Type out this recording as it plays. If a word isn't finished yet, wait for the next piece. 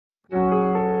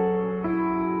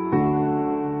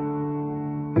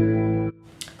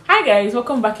Hi guys,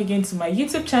 welcome back again to my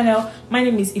YouTube channel. My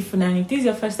name is Ifunani. If this is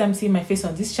your first time seeing my face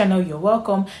on this channel, you're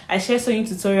welcome. I share sewing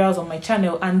tutorials on my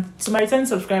channel, and to my returning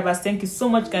subscribers, thank you so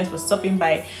much guys for stopping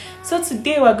by. So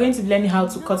today we're going to be learning how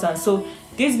to cut and sew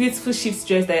this beautiful shift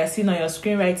dress that you're seeing on your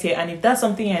screen right here. And if that's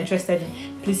something you're interested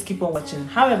in, please keep on watching.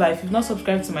 However, if you've not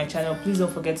subscribed to my channel, please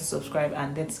don't forget to subscribe,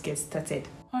 and let's get started.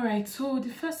 Alright, so the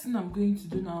first thing I'm going to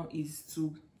do now is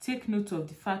to take note of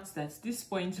the fact that this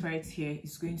point right here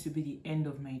is going to be the end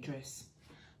of my dress.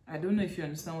 I don't know if you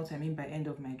understand what I mean by end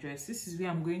of my dress. This is where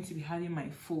I'm going to be having my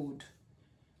fold.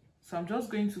 So I'm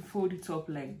just going to fold it up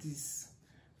like this,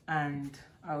 and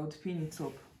I would pin it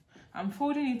up. I'm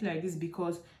folding it like this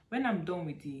because when I'm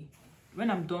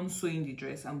done sewing the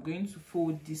dress, I'm going to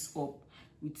fold this up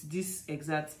with this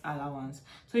exact allowance.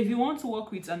 So if you want to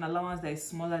work with an allowance that is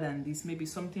smaller than this, maybe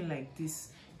something like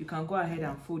this, you can go ahead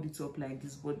and fold it up like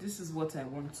this, but this is what I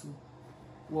want to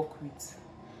work with.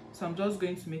 So I'm just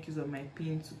going to make use of my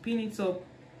pin to pin it up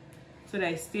so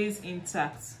that it stays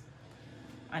intact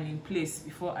and in place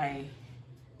before I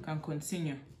can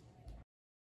continue.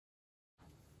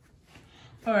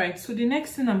 All right, so the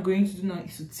next thing I'm going to do now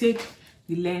is to take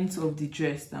the length of the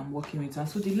dress that I'm working with. And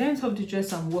so the length of the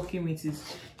dress I'm working with is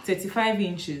 35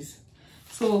 inches.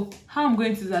 So how I'm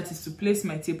going to do that is to place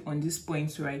my tape on this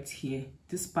point right here,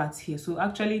 this part here. So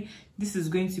actually this is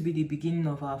going to be the beginning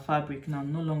of our fabric now,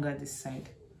 no longer this side,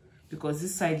 because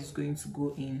this side is going to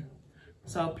go in.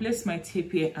 So I'll place my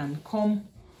tape here and come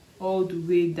all the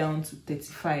way down to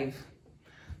 35.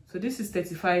 So this is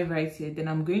 35 right here. Then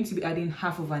I'm going to be adding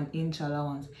half of an inch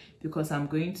allowance because I'm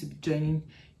going to be joining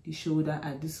the shoulder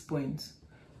at this point.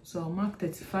 So I'll mark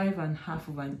 35 and half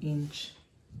of an inch.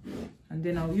 And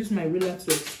then I'll use my ruler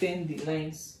to extend the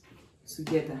lines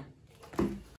together.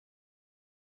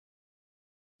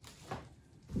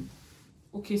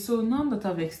 Okay, so now that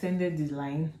I've extended the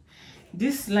line,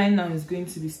 this line now is going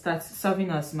to be serving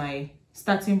as my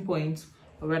starting point,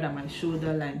 or rather my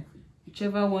shoulder line,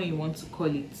 whichever one you want to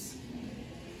call it.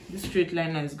 This straight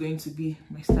line now is going to be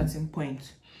my starting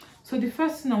point. So the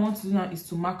first thing I want to do now is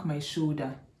to mark my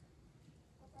shoulder.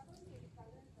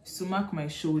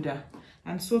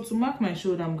 And so to mark my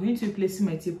shoulder, I'm going to be placing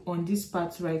my tape on this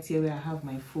part right here where I have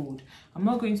my fold. I'm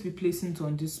not going to be placing it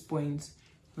on this point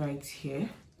right here.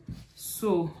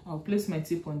 So I'll place my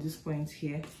tape on this point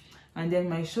here, and then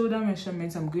my shoulder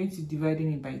measurement, I'm going to be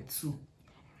dividing it by 2.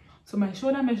 So my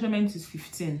shoulder measurement is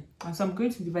 15, and so I'm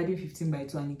going to be dividing 15 by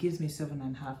 2, and it gives me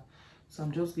 7.5. So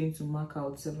I'm just going to mark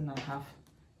out 7.5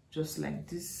 just like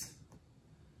this.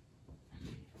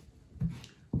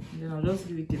 And then I'll just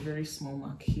give it a very small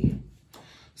mark here.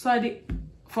 So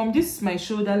from this my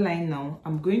shoulder line now,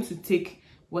 I'm going to take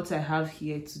what I have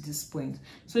here to this point.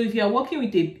 So if you are working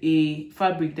with a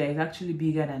fabric that is actually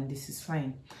bigger than this, is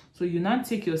fine. So you now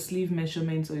take your sleeve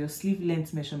measurement or your sleeve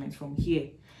length measurement from here.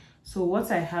 So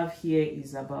what I have here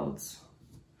is about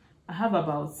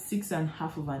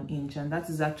 6.5 of an inch, and that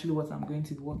is actually what I'm going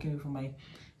to be working with for my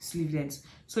sleeve length.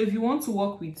 So if you want to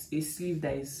work with a sleeve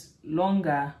that is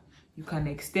longer, you can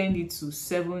extend it to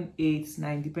 7, 8,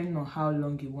 9, depending on how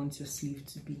long you want your sleeve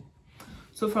to be.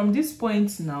 So from this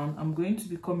point now, I'm going to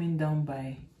be coming down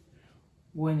by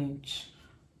 1 inch.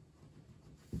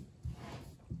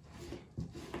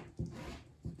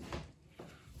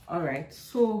 All right,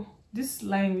 so this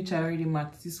line which I already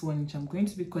marked, this 1 inch, I'm going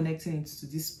to be connecting it to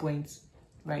this point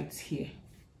right here.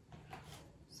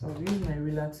 So I'll use my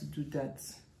ruler to do that.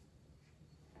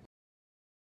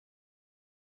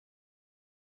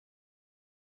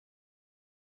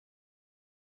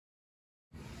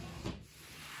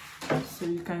 So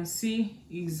you can see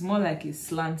it's more like a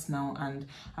slant now, and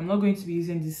I'm not going to be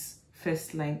using this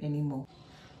first line anymore.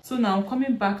 So now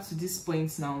coming back to this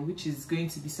point now, which is going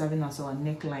to be serving as our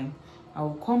neckline, I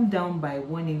will come down by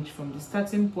 1 inch from the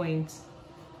starting point,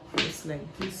 just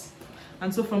like this.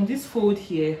 And so from this fold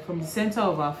here, from the center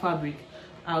of our fabric,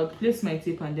 I would place my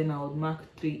tape, and then I would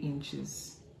mark 3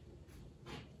 inches.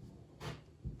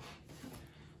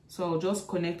 So I'll just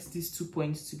connect these 2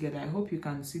 points together. I hope you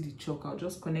can see the chalk. I'll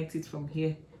just connect it from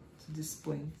here to this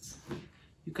point.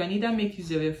 You can either make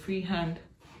use of a free hand,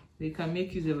 or you can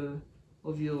make use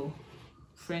of your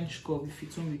French curve if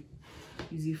it won't be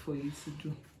easy for you to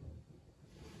do.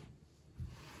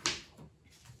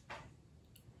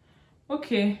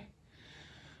 Okay,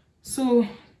 so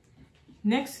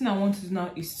next thing I want to do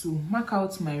now is to mark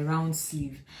out my round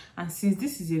sleeve. And since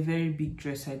this is a very big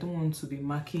dress, I don't want to be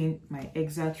marking my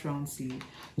exact round sleeve.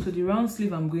 So the round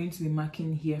sleeve I'm going to be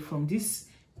marking here from this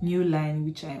new line,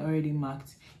 which I already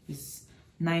marked, is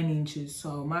 9 inches.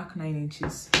 So I'll mark 9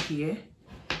 inches here.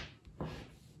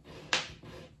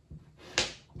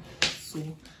 So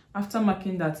After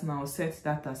marking that now, I'll set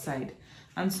that aside.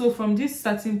 And so from this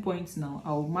starting point now,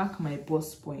 I'll mark my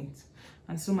bust point.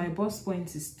 And so my bust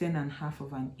point is 10.5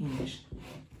 of an inch.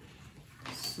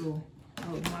 So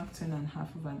I'll mark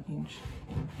 10.5 of an inch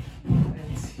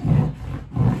right here.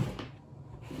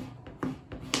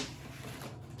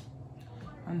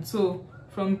 And so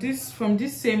from this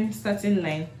same starting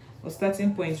line or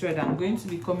starting point, rather, I'm going to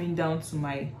be coming down to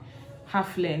my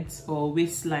half length or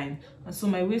waistline. And so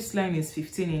my waistline is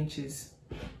 15 inches.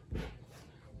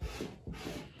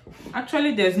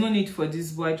 Actually, there's no need for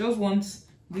this, but I just want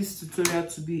this tutorial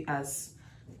to be as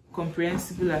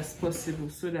comprehensible as possible,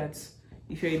 so that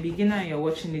if you're a beginner and you're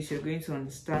watching this, you're going to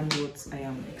understand what I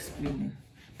am explaining.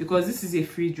 Because this is a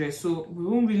free dress, so we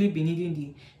won't really be needing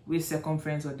the waist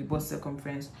circumference or the bust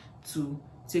circumference to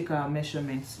take our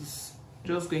measurements. It's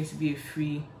just going to be a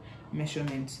free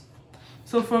measurement.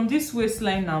 So from this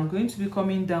waistline now, I'm going to be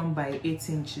coming down by 8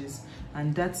 inches,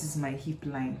 and that is my hip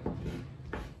line.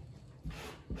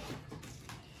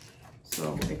 So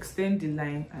I'll extend the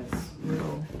line as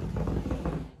well.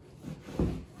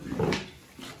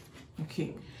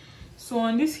 Okay, so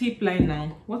on this hip line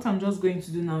now, what I'm just going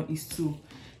to do now is to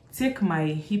take my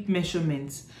hip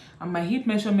measurement, and my hip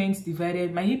measurement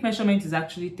is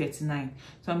actually 39.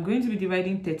 So I'm going to be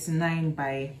dividing 39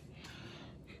 by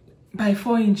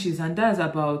 4 inches, and that's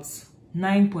about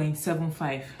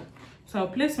 9.75. So I'll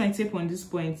place my tape on this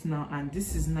point now, and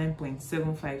this is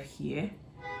 9.75 here.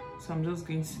 So I'm just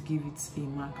going to give it a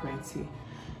mark right here.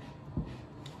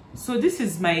 So this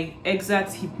is my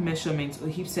exact hip measurement or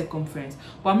hip circumference,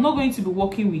 but I'm not going to be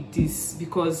working with this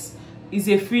because it's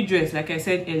a free dress, like I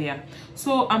said earlier.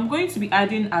 So I'm going to be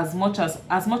adding as much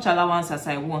allowance as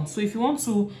I want. So if you want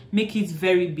to make it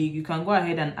very big, you can go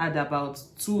ahead and add about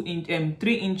 3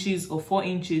 inches or 4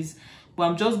 inches, but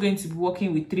I'm just going to be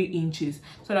working with 3 inches,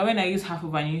 so that when I use half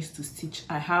of an inch to stitch,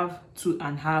 I have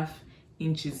 2.5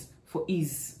 inches for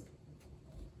ease.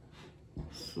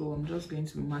 So I'm just going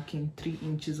to be marking 3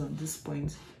 inches on this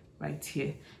point right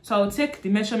here. So I'll take the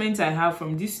measurement I have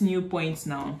from this new point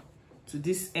now to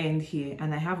this end here,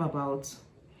 and I have about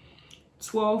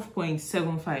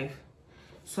 12.75.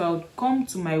 So I'll come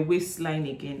to my waistline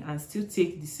again and still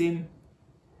take the same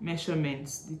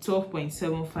measurements, the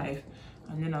 12.75,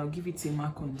 and then I'll give it a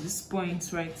mark on this point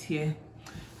right here.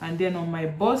 And then on my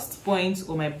bust point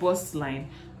or my bust line,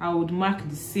 I would mark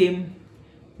the same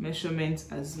measurement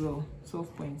as well,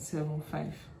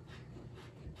 12.75.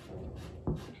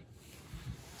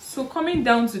 So coming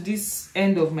down to this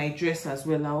end of my dress as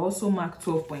well, I'll also mark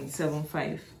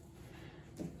 12.75.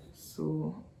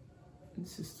 So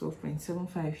this is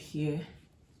 12.75 here.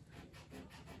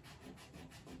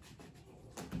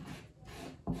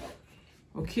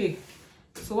 Okay,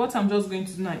 so what I'm just going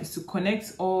to do now is to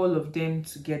connect all of them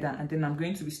together, and then I'm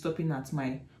going to be stopping at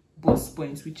my bust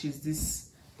point, which is this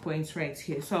point right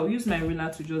here. So I'll use my ruler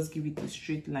to just give it a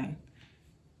straight line,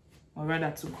 or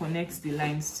rather to connect the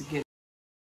lines together.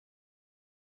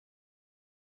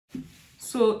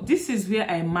 So this is where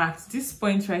I marked, this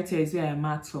point right here is where I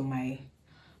marked for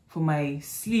my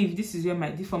sleeve. This is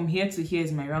where from here to here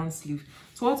is my round sleeve.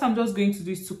 So what I'm just going to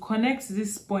do is to connect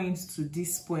this point to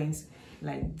this point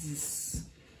like this.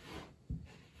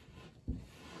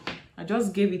 I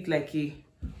just gave it like a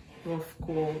rough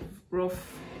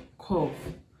curve.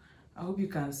 I hope you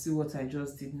can see what I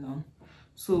just did now.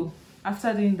 So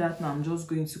after doing that now, I'm just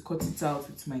going to cut it out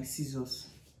with my scissors.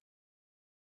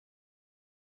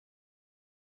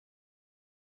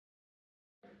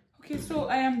 Okay, so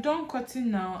I am done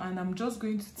cutting now, and I'm just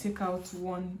going to take out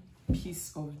one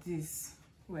piece of this.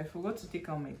 Oh, I forgot to take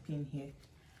out my pin here.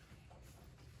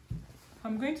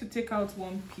 I'm going to take out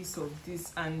one piece of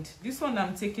this, and this one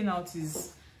I'm taking out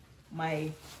is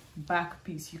my back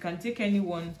piece. You can take any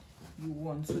one you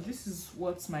want. So this is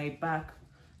what the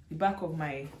back of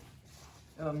my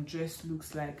dress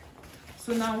looks like.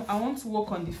 So now I want to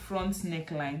work on the front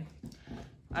neckline.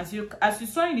 As you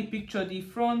saw in the picture, the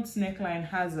front neckline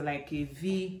has like a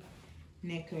V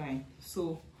neckline.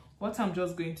 So what I'm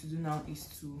just going to do now is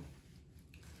to,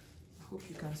 I hope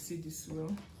you can see this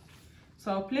well.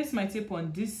 So I'll place my tape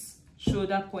on this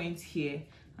shoulder point here,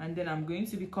 and then I'm going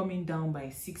to be coming down by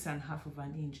 6.5 of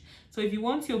an inch. So if you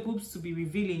want your boobs to be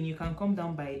revealing, you can come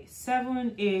down by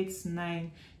 7, 8,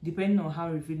 9, depending on how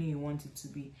revealing you want it to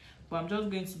be. But I'm just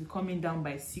going to be coming down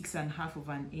by 6.5 of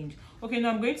an inch. Okay,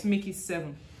 now I'm going to make it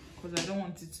 7 because I don't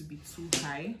want it to be too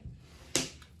high,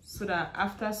 so that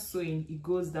after sewing it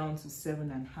goes down to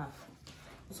 7.5.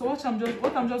 So what I'm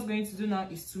just going to do now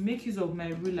is to make use of my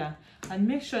ruler and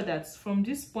make sure that from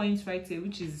this point right here,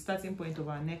 which is the starting point of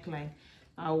our neckline,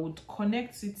 I would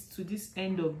connect it to this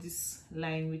end of this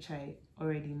line which I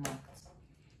already marked.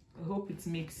 I hope it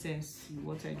makes sense to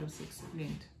what I just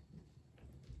explained.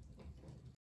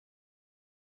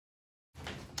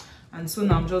 And so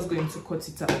now I'm just going to cut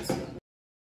it out.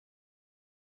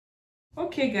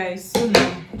 Okay guys, so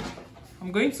now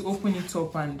I'm going to open it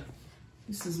up, and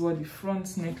this is what the front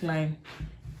neckline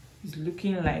is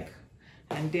looking like.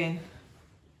 And then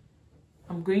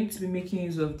I'm going to be making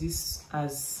use of this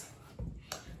as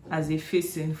a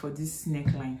facing for this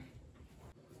neckline.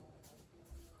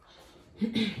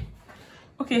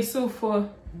 Okay, so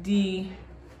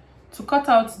to cut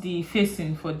out the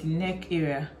facing for the neck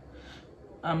area,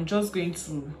 I'm just going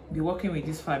to be working with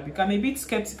this fabric. I'm a bit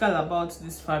skeptical about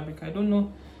this fabric. I don't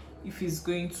know if it's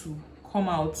going to come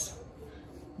out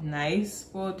nice,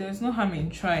 but there's no harm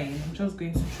in trying. I'm just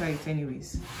going to try it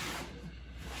anyways.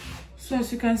 So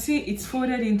as you can see, it's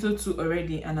folded into 2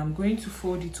 already, and I'm going to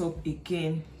fold it up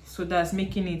again, so that's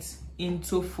making it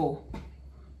into 4.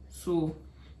 So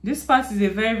this part is a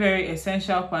very, very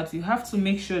essential part. You have to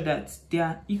make sure that they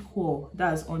are equal.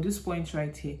 That's on this point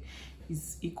right here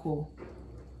is equal.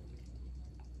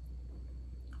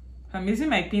 I'm using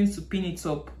my pins to pin it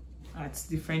up at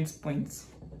different points,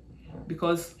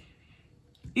 because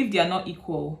if they are not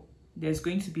equal, there's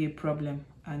going to be a problem,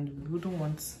 and we wouldn't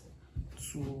want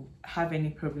to have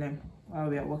any problem while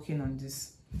we are working on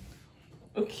this.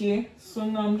 Okay, so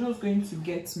now I'm just going to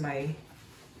get my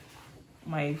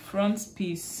front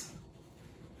piece,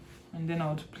 and then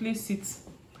I would place it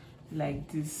like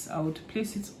this. I would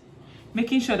place it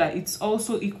making sure that it's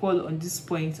also equal on this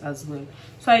point as well.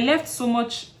 So I left so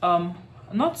much,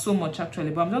 not so much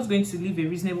actually, but I'm just going to leave a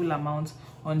reasonable amount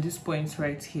on this point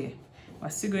right here. We're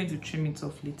still going to trim it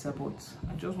off later, but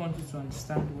I just want you to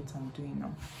understand what I'm doing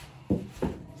now.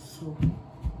 So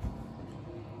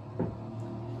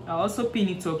I'll also pin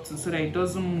it up too, so that it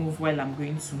doesn't move while I'm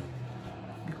going to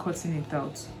be cutting it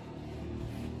out.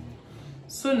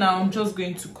 So now I'm just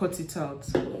going to cut it out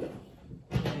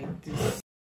like this.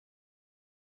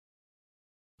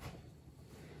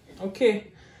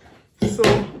 Okay, so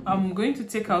I'm going to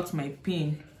take out my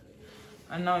pin,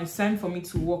 and now it's time for me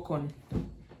to work on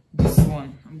this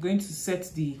one. I'm going to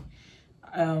set the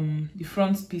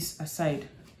front piece aside.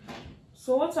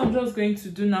 So what I'm just going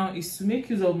to do now is to make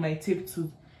use of my tape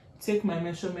to take my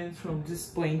measurement from this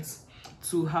point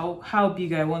to how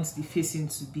big I want the facing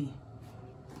to be.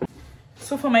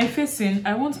 So for my facing,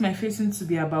 I want my facing to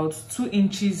be about 2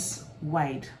 inches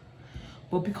wide.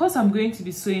 But because I'm going to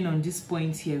be sewing on this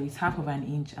point here with 1/2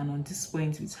 inch, and on this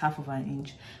point with 1/2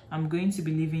 inch, I'm going to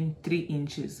be leaving 3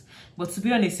 inches. But to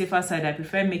be on a safer side, I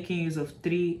prefer making use of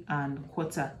 3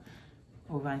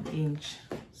 1/4 inch.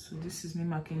 So this is me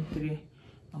marking 3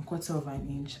 1/4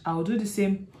 inch. I'll do the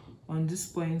same on this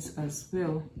point as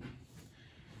well,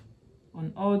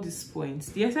 on all these points.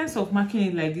 The essence of marking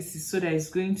it like this is so that it's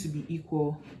going to be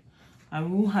equal,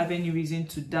 and we won't have any reason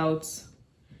to doubt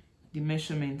the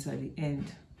measurement at the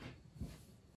end.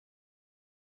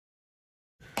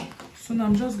 So now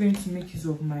I'm just going to make use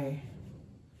of my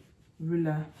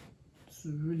ruler to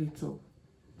rule it up.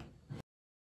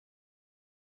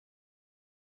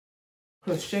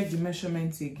 Cross check the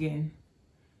measurements again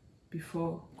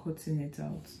before cutting it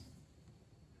out.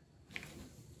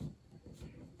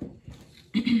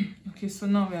 Okay, so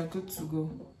now we are good to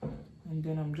go, and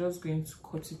then I'm just going to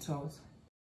cut it out.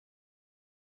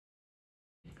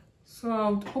 So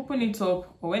I'll open it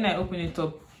up, or when I open it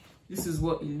up, this is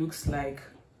what it looks like.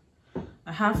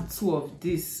 I have 2 of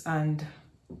this, and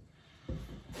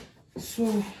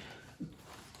so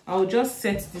I'll just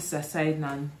set this aside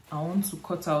now. I want to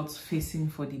cut out facing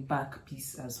for the back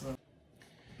piece as well.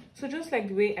 So just like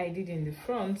the way I did in the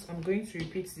front, I'm going to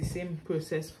repeat the same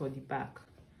process for the back.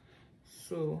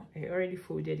 So I already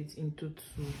folded it into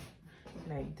 2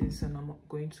 like this, and I'm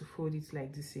going to fold it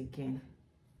like this again.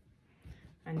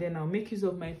 And then I'll make use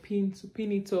of my pin to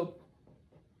pin it up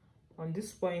on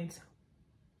this point.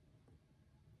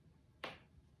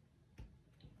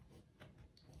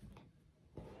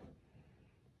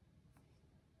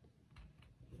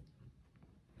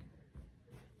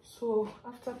 So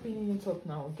after pinning it up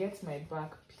now, I'll get my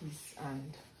back piece,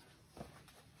 and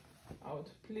I would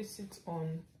place it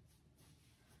on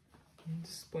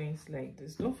this point like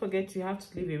this. Don't forget, you have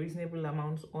to leave a reasonable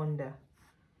amount under.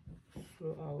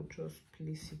 So I'll just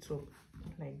place it up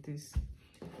like this,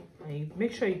 and you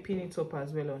make sure you pin it up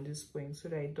as well on this point so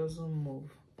that it doesn't move.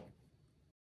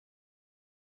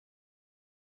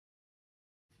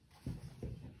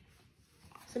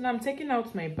 So now I'm taking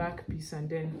out my back piece, and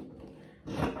then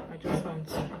I just want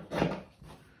to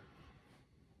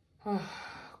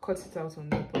cut it out on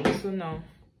the point. So now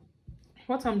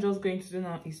what I'm just going to do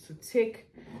now is to take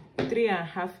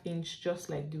 3.5 inch, just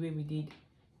like the way we did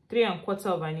 3¼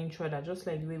 of an inch rather, just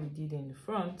like the way we did in the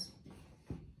front.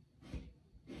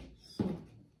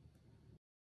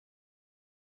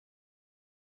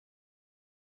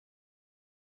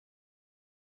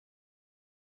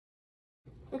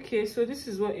 Okay, so this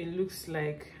is what it looks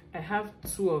like. I have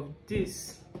 2 of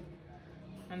this,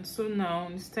 and so now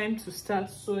it's time to start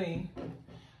sewing.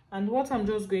 And what I'm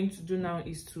just going to do now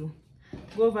is to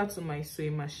go over to my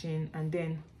sewing machine, and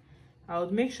then I'll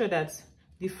make sure that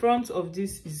the front of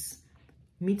this is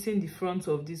meeting the front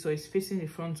of this, or is facing the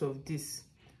front of this.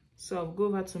 So I'll go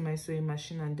over to my sewing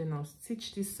machine, and then I'll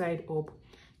stitch this side up,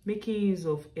 making use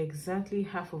of exactly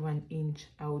 1/2 of an inch.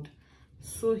 I would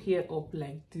sew here up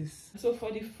like this. So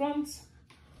for the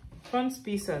front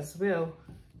piece as well,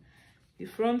 the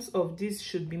front of this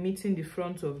should be meeting the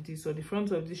front of this, or the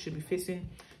front of this should be facing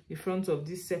the front of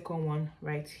this second one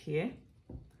right here.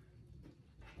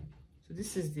 So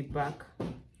this is the back,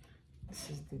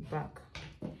 this is the back.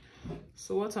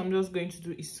 So what I'm just going to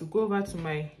do is to go over to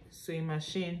my sewing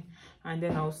machine, and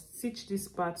then I'll stitch these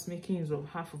parts, making use of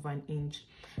 1/2 of an inch.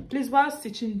 Please, while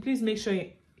stitching, please make sure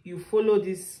you follow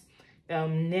this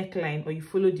neckline, or you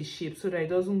follow the shape, so that it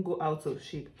doesn't go out of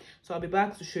shape. So I'll be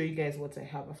back to show you guys what I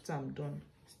have after I'm done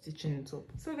stitching it up.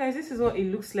 So guys, this is what it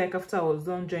looks like after I was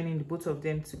done joining the both of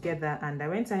them together, and I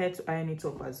went ahead to iron it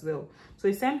up as well. So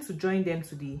it's time to join them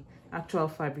to the actual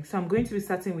fabric. So I'm going to be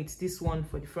starting with this one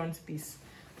for the front piece.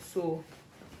 So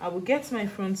I will get my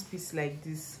front piece like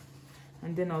this,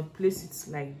 and then I'll place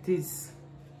it like this.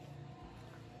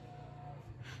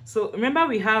 So remember,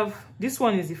 we have this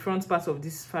one is the front part of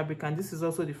this fabric, and this is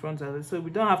also the front as well, so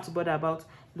we don't have to bother about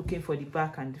looking for the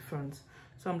back and the front.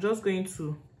 So I'm just going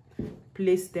to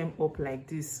place them up like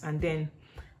this, and then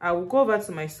I will go over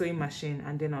to my sewing machine,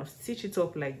 and then I'll stitch it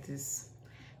up like this,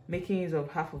 making use of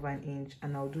 1/2 of an inch,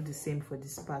 and I'll do the same for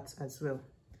this part as well.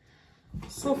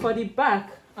 So for the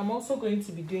back, I'm also going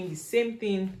to be doing the same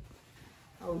thing.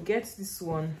 I'll get this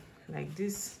one like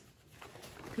this,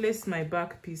 place my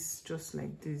back piece just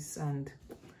like this, and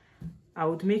I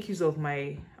would make use of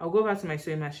I'll go over to my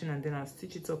sewing machine, and then I'll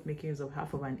stitch it up, making use of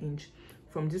 1/2 of an inch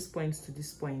from this point to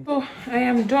this point. So I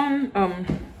am done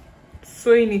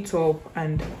sewing it up,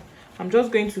 and I'm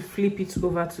just going to flip it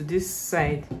over to this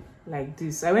side like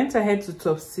this. I went ahead to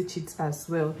top stitch it as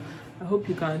well. I hope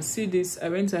you can see this. I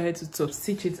went ahead to top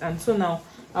stitch it, and so now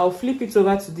I'll flip it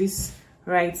over to this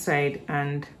right side,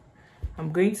 and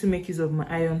I'm going to make use of my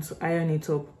iron to iron it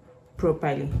up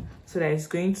properly, so that it's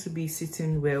going to be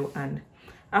sitting well. And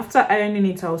after ironing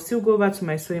it, I'll still go over to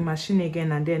my sewing machine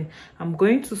again, and then I'm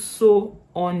going to sew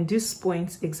on this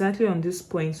point, exactly on this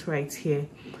point right here,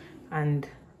 and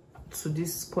to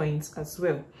this point as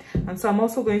well. And so I'm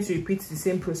also going to repeat the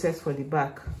same process for the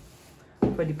back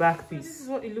piece. This is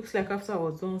what it looks like after I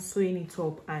was done sewing it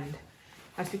up, and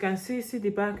as you can see the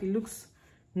back, it looks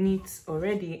neat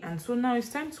already. And so now it's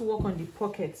time to work on the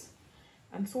pockets.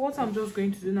 And so what I'm just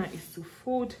going to do now is to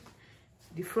fold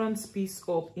the front piece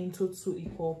up into 2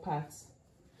 equal parts.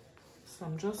 So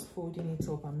I'm just folding it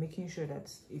up and making sure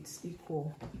that it's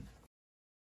equal.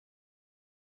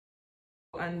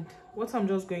 And what I'm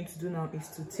just going to do now is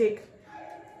to take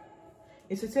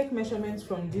measurements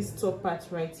from this top part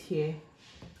right here,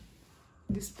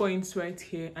 this point right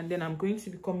here, and then I'm going to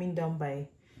be coming down by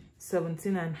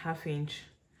 17.5 inch.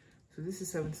 So this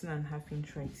is 17.5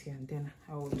 inch right here, and then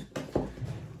I would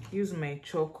use my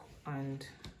chalk and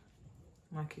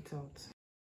mark it out.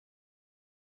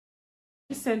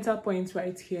 This center point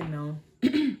right here now,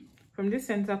 from this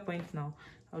center point now,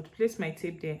 I would place my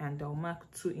tape there, and I'll mark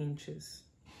 2 inches.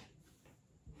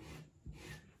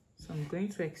 So I'm going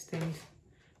to extend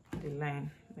the line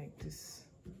like this.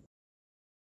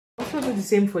 Also do the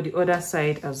same for the other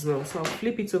side as well. So I'll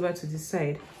flip it over to this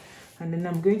side, and then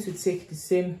I'm going to take the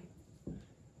same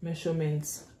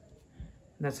measurements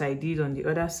that I did on the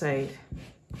other side.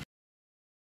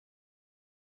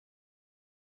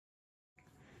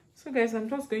 So guys, I'm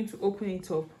just going to open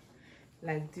it up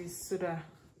like this, so that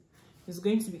it's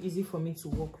going to be easy for me to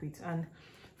work with. And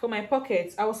for my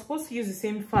pockets, I was supposed to use the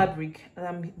same fabric that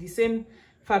I'm using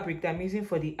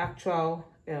for the actual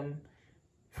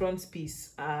front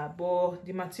piece, but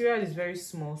the material is very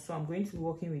small, so I'm going to be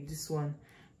working with this one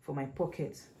for my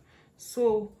pocket.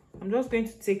 So I'm just going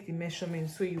to take the measurement,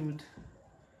 so you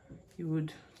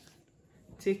would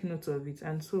take note of it.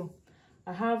 And so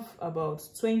I have about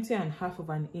 20.5 of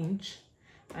an inch,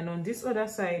 and on this other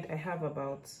side I have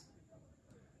about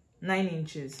 9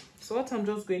 inches. So what I'm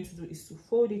just going to do is to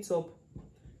fold it up,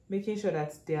 making sure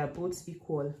that they are both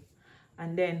equal.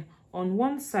 And then on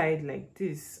one side like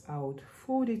this, I would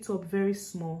fold it up very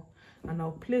small and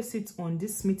I'll place it on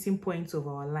this meeting point of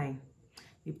our line,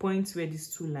 the point where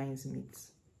these two lines meet.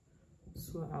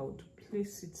 So I would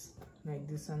place it like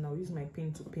this and I'll use my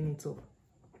pin to pin it up.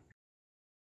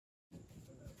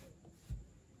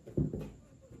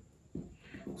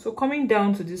 So coming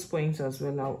down to this point as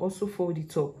well, I'll also fold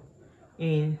it up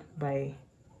in by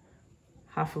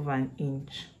 1/2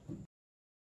 inch.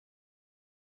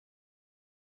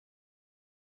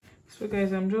 So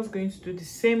guys, I'm just going to do the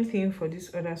same thing for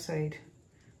this other side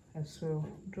as well.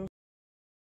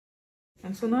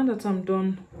 And so now that I'm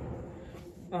done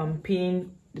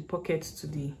pinning the pockets to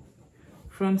the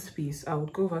front piece, I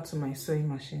would go over to my sewing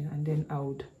machine and then I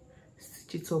would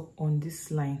stitch it up on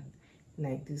this line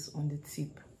like this on the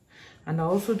tip. And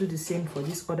I'll also do the same for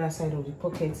this other side of the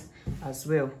pocket as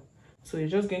well. So you're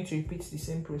just going to repeat the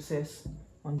same process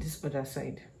on this other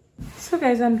side. So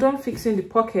guys, I'm done fixing the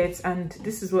pockets and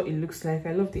this is what it looks like.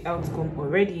 I love the outcome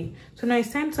already. So now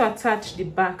it's time to attach the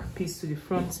back piece to the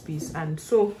front piece, and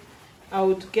so I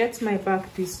would get my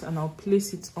back piece and I'll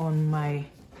place it on my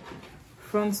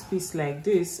front piece like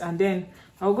this, and then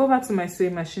I'll go back to my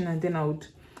sewing machine and then I would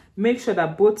make sure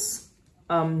that both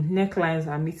necklines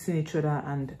are meeting each other,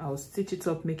 and I'll stitch it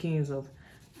up making use of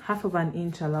 1/2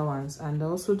 inch allowance. And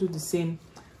I'll also do the same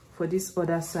for this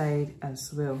other side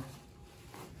as well.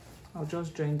 I'll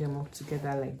just join them up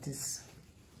together like this.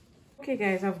 Okay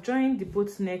guys, I've joined the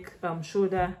both neck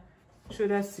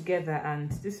shoulders together and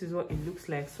this is what it looks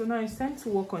like. So now it's time to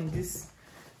work on this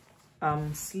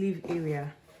sleeve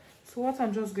area. So what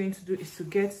I'm just going to do is to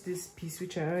get this piece,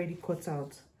 which I already cut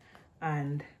out,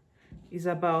 and is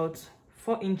about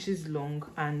 4 inches long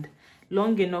and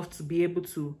long enough to be able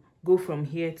to go from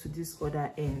here to this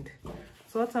other end.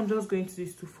 So what I'm just going to do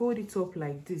is to fold it up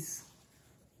like this.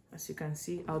 As you can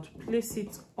see, I'll place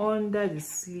it under the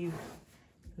sleeve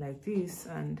like this,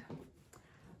 and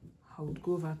I would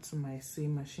go over to my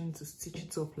sewing machine to stitch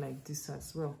it up like this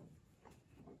as well.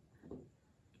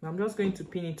 I'm just going to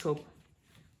pin it up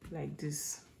like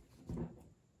this.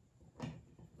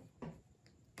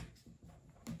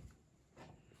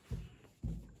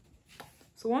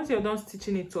 So once you're done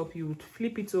stitching it up, you would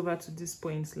flip it over to this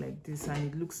point like this,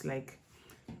 and it looks like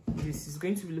this. Is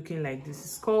going to be looking like this.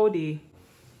 It's called a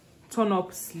turn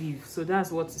up sleeve, so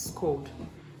that's what it's called.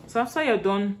 So after you're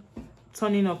done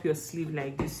turning up your sleeve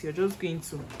like this, you're just going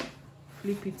to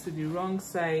flip it to the wrong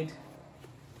side.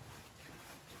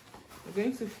 You're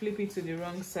going to flip it to the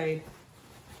wrong side,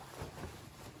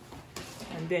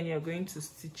 and then you're going to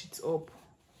stitch it up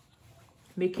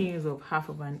making use of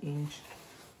 1/2 inch.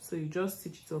 So you just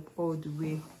stitch it up all the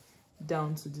way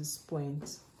down to this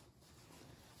point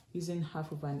using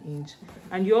 1/2 inch.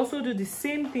 And you also do the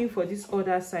same thing for this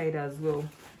other side as well.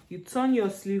 You turn your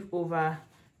sleeve over,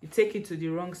 you take it to the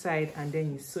wrong side, and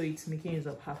then you sew it making use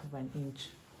of 1/2 inch.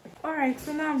 All right,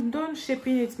 so now I'm done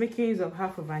shaping it making use of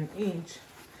 1/2 inch,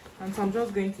 and so I'm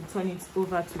just going to turn it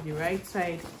over to the right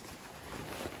side.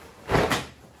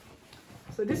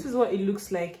 So this is what it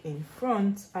looks like in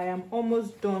front. I am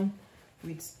almost done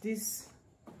with this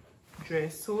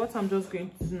dress. So what I'm just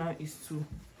going to do now is to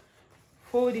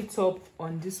fold it up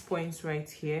on this point right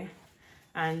here,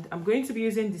 and I'm going to be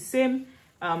using the same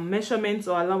measurements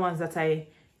or allowance that I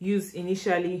used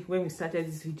initially when we started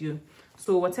this video.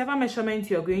 So whatever measurement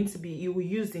you will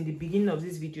use in the beginning of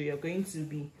this video, you're going to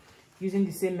be using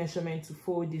the same measurement to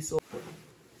fold this up.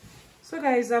 So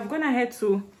guys, I've gone ahead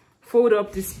to fold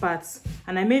up these parts,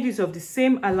 and I made use of the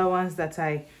same allowance that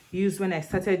I used when I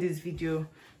started this video.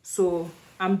 So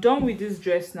I'm done with this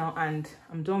dress now, and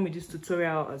I'm done with this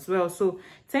tutorial as well. So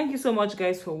thank you so much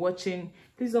guys for watching.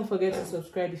 Please don't forget to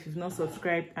subscribe if you've not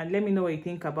subscribed, and let me know what you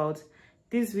think about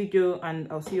this video, and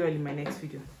I'll see you all in my next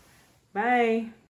video. Bye.